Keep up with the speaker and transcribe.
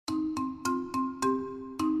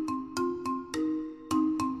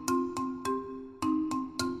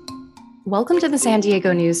Welcome to the San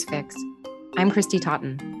Diego News Fix. I'm Christy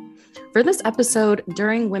Totten. For this episode,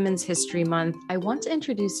 during Women's History Month, I want to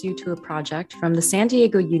introduce you to a project from the San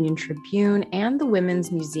Diego Union Tribune and the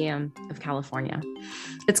Women's Museum of California.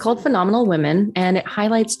 It's called Phenomenal Women, and it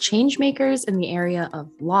highlights changemakers in the area of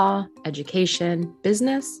law, education,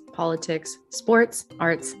 business, politics, sports,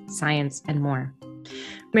 arts, science, and more.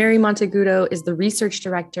 Mary Monteagudo is the research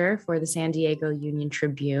director for the San Diego Union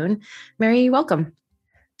Tribune. Mary, welcome.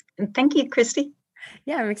 Thank you, Christy.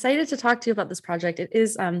 Yeah, I'm excited to talk to you about this project. It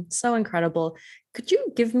is so incredible. Could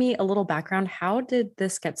you give me a little background? How did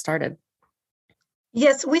this get started?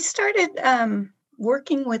 Yes, we started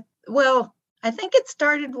working with, I think it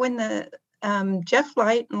started when the Jeff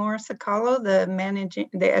Light and Laura Sacalo,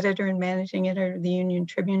 the editor and managing editor of the Union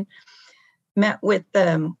Tribune, met with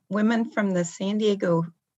women from the San Diego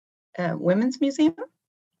Women's Museum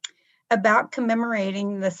about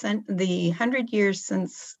commemorating the 100 years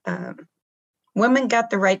since women got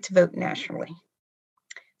the right to vote nationally.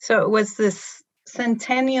 So it was this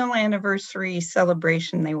centennial anniversary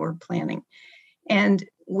celebration they were planning. And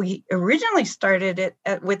we originally started it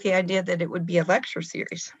with the idea that it would be a lecture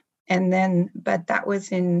series. But that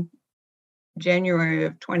was in January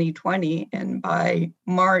of 2020. And by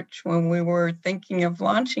March, when we were thinking of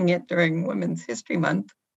launching it during Women's History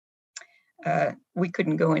Month, we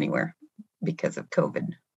couldn't go anywhere because of COVID.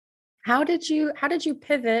 How did you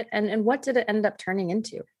pivot and what did it end up turning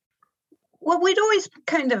into? Well, we'd always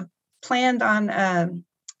kind of planned on,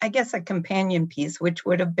 a companion piece, which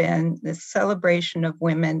would have been the celebration of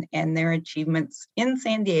women and their achievements in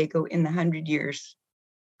San Diego in the 100 years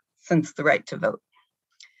since the right to vote.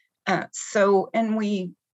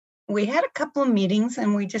 We had a couple of meetings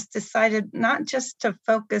and we just decided not just to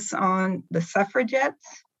focus on the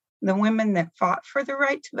suffragettes, the women that fought for the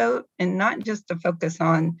right to vote, and not just to focus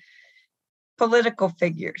on political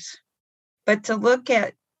figures, but to look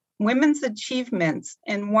at women's achievements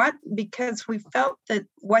and because we felt that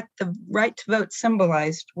what the right to vote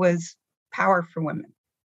symbolized was power for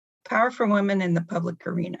women in the public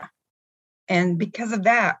arena. And because of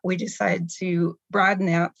that, we decided to broaden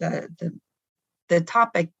out the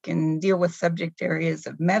topic and deal with subject areas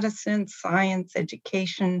of medicine, science,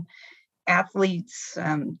 education, athletes,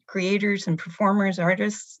 creators and performers,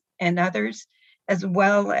 artists, and others, as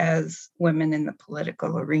well as women in the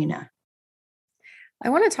political arena. I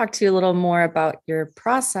want to talk to you a little more about your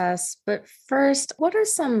process, but first, what are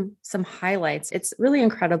some highlights? It's really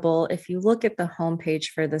incredible. If you look at the homepage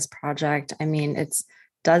for this project, I mean, it's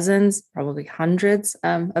dozens, probably hundreds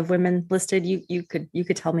of women listed. You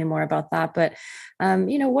could tell me more about that, but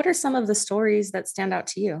what are some of the stories that stand out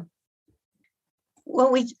to you?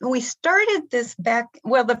 Well, we started this back.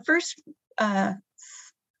 Well, the first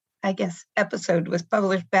episode was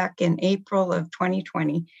published back in April of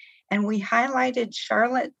 2020, and we highlighted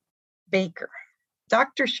Charlotte Baker.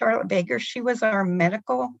 Dr. Charlotte Baker, she was our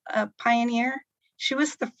medical pioneer. She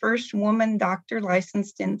was the first woman doctor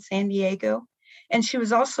licensed in San Diego, and she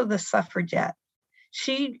was also the suffragette.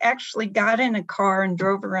 She actually got in a car and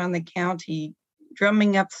drove around the county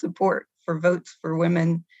drumming up support for votes for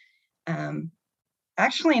women,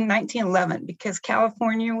 actually in 1911, because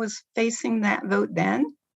California was facing that vote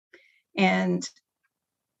then. And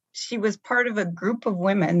she was part of a group of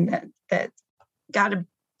women that got a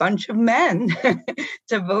bunch of men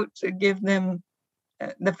to vote to give them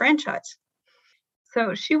the franchise.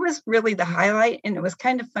 So she was really the highlight. And it was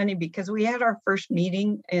kind of funny because we had our first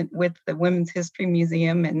meeting with the Women's History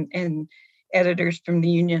Museum and editors from the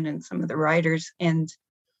union and some of the writers in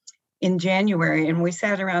January. And we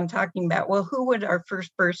sat around talking about, well, who would our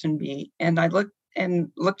first person be? And I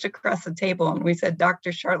looked across the table and we said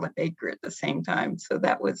Dr. Charlotte Baker at the same time. So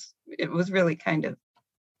it was really kind of,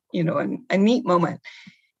 a neat moment.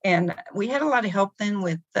 And we had a lot of help then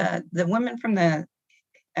with the women from the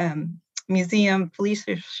museum,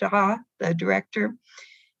 Felicia Shaw, the director,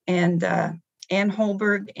 and Ann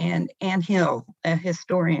Holberg and Ann Hill, a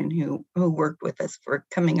historian who worked with us for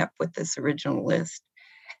coming up with this original list.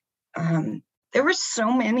 There were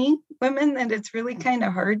so many women that it's really kind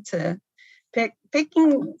of hard to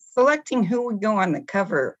selecting who would go on the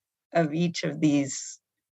cover of each of these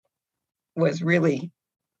was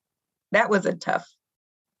a tough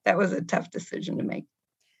decision to make.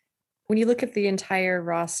 When you look at the entire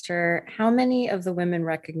roster, how many of the women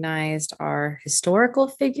recognized are historical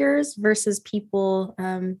figures versus people,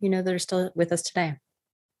 that are still with us today?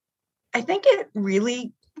 I think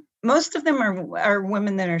most of them are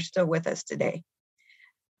women that are still with us today.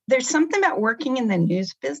 There's something about working in the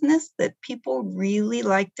news business that people really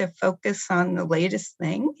like to focus on the latest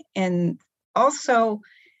thing. And also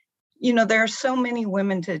there are so many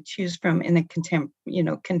women to choose from in a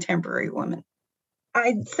contemporary women.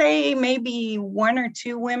 I'd say maybe one or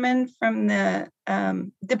two women from the,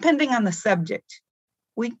 depending on the subject.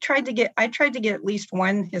 I tried to get at least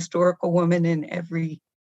one historical woman in every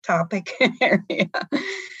topic area.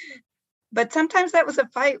 But sometimes that was a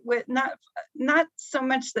fight with not so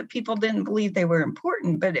much that people didn't believe they were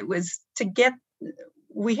important, but it was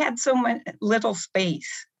we had so much little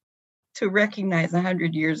space to recognize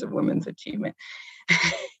 100 years of women's achievement.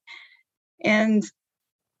 And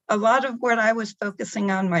a lot of what I was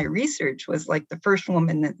focusing on my research was like the first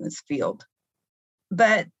woman in this field.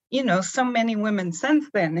 But, so many women since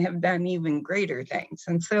then have done even greater things.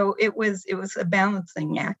 And so it was a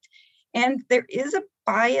balancing act. And there is a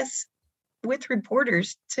bias with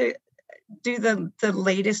reporters to do the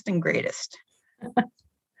latest and greatest.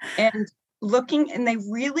 And they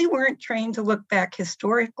really weren't trained to look back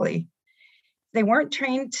historically. They weren't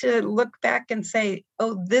trained to look back and say,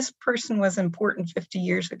 oh, this person was important 50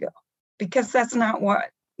 years ago, because that's not what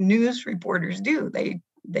news reporters do.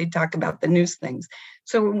 They talk about the news things.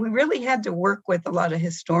 So we really had to work with a lot of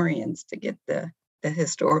historians to get the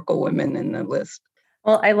historical women in the list.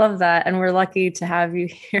 Well, I love that. And we're lucky to have you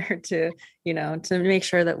here to make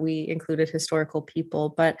sure that we included historical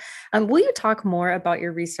people. But will you talk more about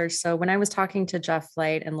your research? So when I was talking to Jeff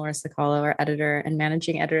Light and Laura Sicalo, our editor and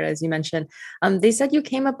managing editor, as you mentioned, they said you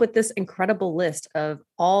came up with this incredible list of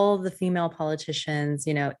all the female politicians,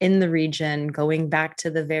 in the region, going back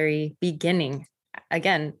to the very beginning.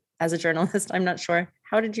 Again, as a journalist, I'm not sure.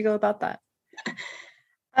 How did you go about that?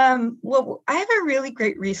 Well, I have a really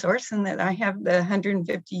great resource in that I have the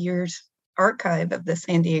 150 years archive of the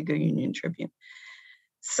San Diego Union Tribune.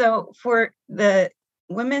 So for the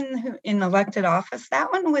women who in elected office,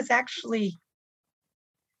 that one was actually,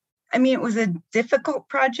 it was a difficult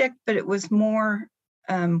project, but it was more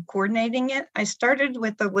coordinating it. I started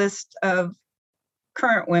with a list of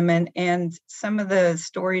current women and some of the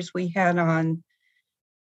stories we had on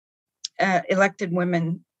elected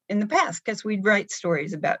women in the past, because we'd write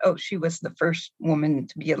stories about, she was the first woman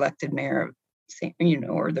to be elected mayor,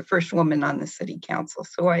 or the first woman on the city council.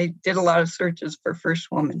 So I did a lot of searches for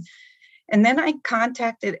first woman. And then I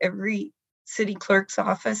contacted every city clerk's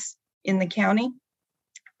office in the county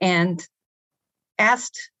and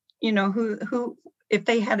asked, who if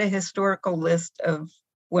they had a historical list of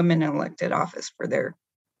women in elected office for the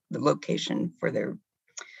location for their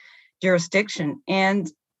jurisdiction.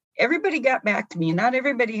 And everybody got back to me. Not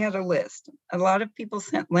everybody had a list. A lot of people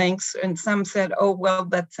sent links, and some said, oh, well,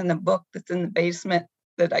 that's in a book that's in the basement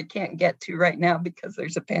that I can't get to right now because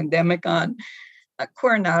there's a pandemic on.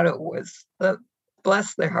 Coronado was,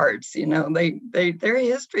 bless their hearts, their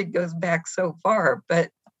history goes back so far, but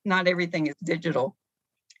not everything is digital.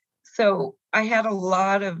 So I had a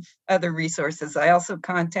lot of other resources. I also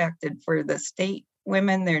contacted for the state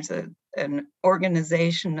women. There's an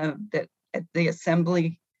organization that at the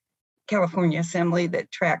Assembly, California Assembly,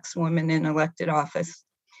 that tracks women in elected office.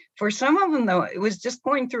 For some of them, though, it was just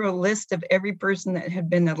going through a list of every person that had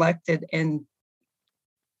been elected and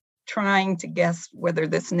trying to guess whether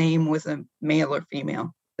this name was a male or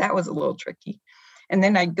female. That was a little tricky. And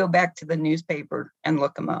then I'd go back to the newspaper and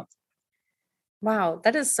look them up. Wow,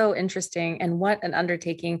 that is so interesting. And what an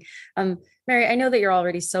undertaking. Mary, I know that you're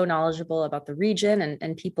already so knowledgeable about the region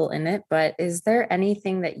and people in it, but is there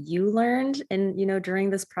anything that you learned during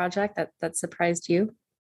this project that surprised you?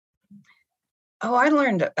 Oh, I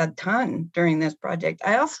learned a ton during this project.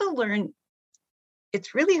 I also learned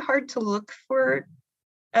it's really hard to look for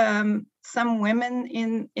some women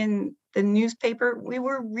in the newspaper. We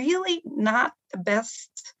were really not the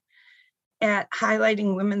best at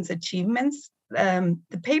highlighting women's achievements.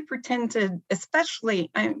 The paper tended, especially,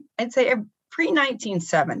 I'd say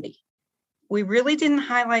pre-1970, we really didn't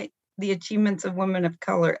highlight the achievements of women of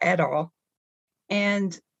color at all.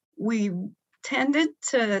 And we tended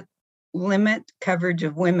to limit coverage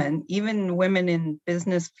of women, even women in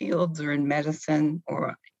business fields or in medicine,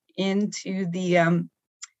 or into the,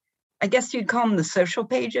 I guess you'd call them the social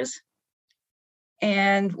pages.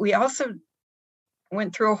 And we also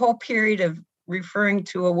went through a whole period of referring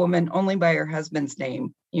to a woman only by her husband's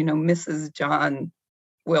name, Mrs. John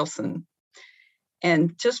Wilson.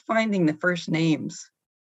 And just finding the first names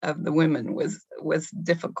of the women was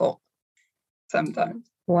difficult sometimes.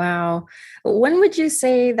 Wow. When would you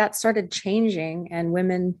say that started changing and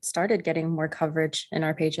women started getting more coverage in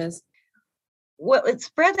our pages? Well, it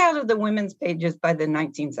spread out of the women's pages by the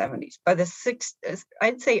 1970s, by the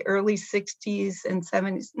I'd say early 60s and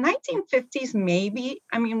 70s, 1950s, maybe.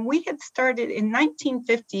 We had started in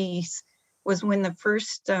 1950s was when the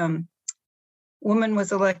first woman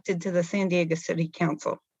was elected to the San Diego City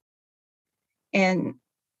Council. And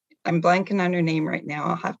I'm blanking on her name right now.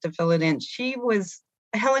 I'll have to fill it in. She was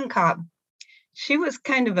Helen Cobb. She was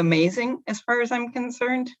kind of amazing as far as I'm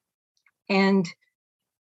concerned. And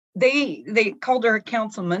they called her a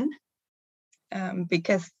councilman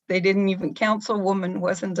because they didn't even, councilwoman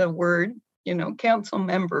wasn't a word, council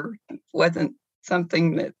member wasn't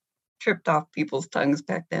something that tripped off people's tongues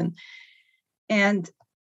back then. And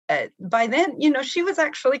by then, she was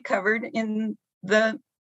actually covered in the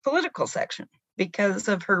political section because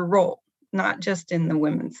of her role, not just in the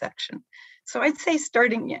women's section. So I'd say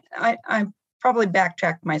starting, I probably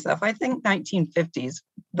backtracked myself. I think 1950s,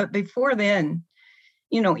 but before then,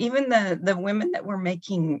 even the women that were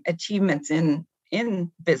making achievements in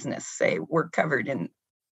business, say, were covered in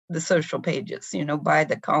the social pages, by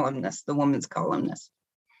the columnists, the women's columnists.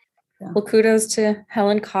 Yeah. Well, kudos to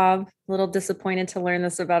Helen Cobb. A little disappointed to learn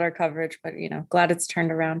this about our coverage, but glad it's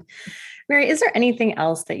turned around. Mary, is there anything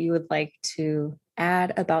else that you would like to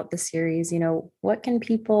add about the series? What can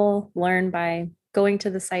people learn by going to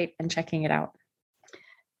the site and checking it out?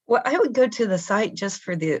 Well, I would go to the site just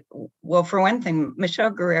for for one thing, Michelle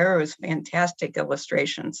Guerrero's fantastic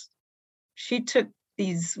illustrations. She took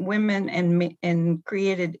these women and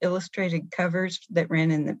created illustrated covers that ran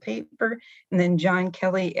in the paper. And then John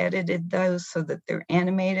Kelly edited those so that they're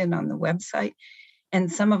animated on the website.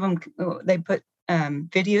 And some of them, they put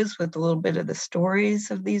videos with a little bit of the stories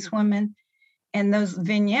of these women. And those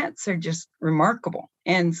vignettes are just remarkable.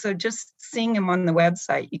 And so just seeing them on the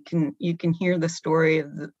website, you can hear the story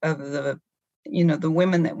of the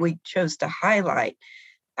women that we chose to highlight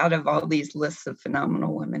out of all these lists of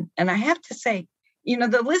phenomenal women. And I have to say,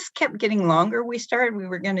 the list kept getting longer. We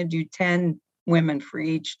were going to do 10 women for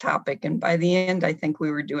each topic. And by the end, I think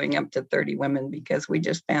we were doing up to 30 women because we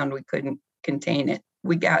just found we couldn't contain it.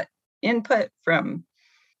 We got input from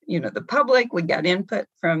the public, we got input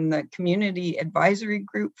from the community advisory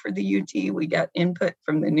group for the UT, we got input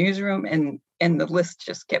from the newsroom, and the list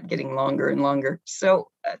just kept getting longer and longer. So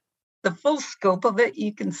the full scope of it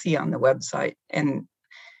you can see on the website. And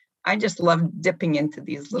I just love dipping into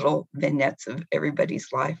these little vignettes of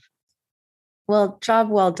everybody's life. Well, job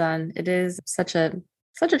well done. It is such a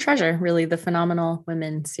treasure, really, the Phenomenal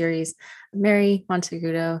Women series. Mary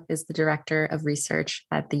Monteagudo is the Director of Research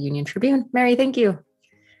at the Union Tribune. Mary, thank you.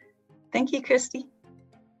 Thank you, Christy.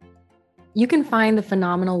 You can find the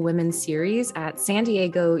Phenomenal Women series at san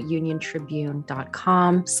diego union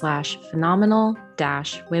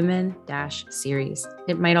tribune.com/phenomenal-women-series.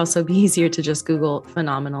 It might also be easier to just Google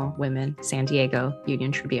Phenomenal Women San Diego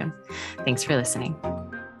Union Tribune. Thanks for listening.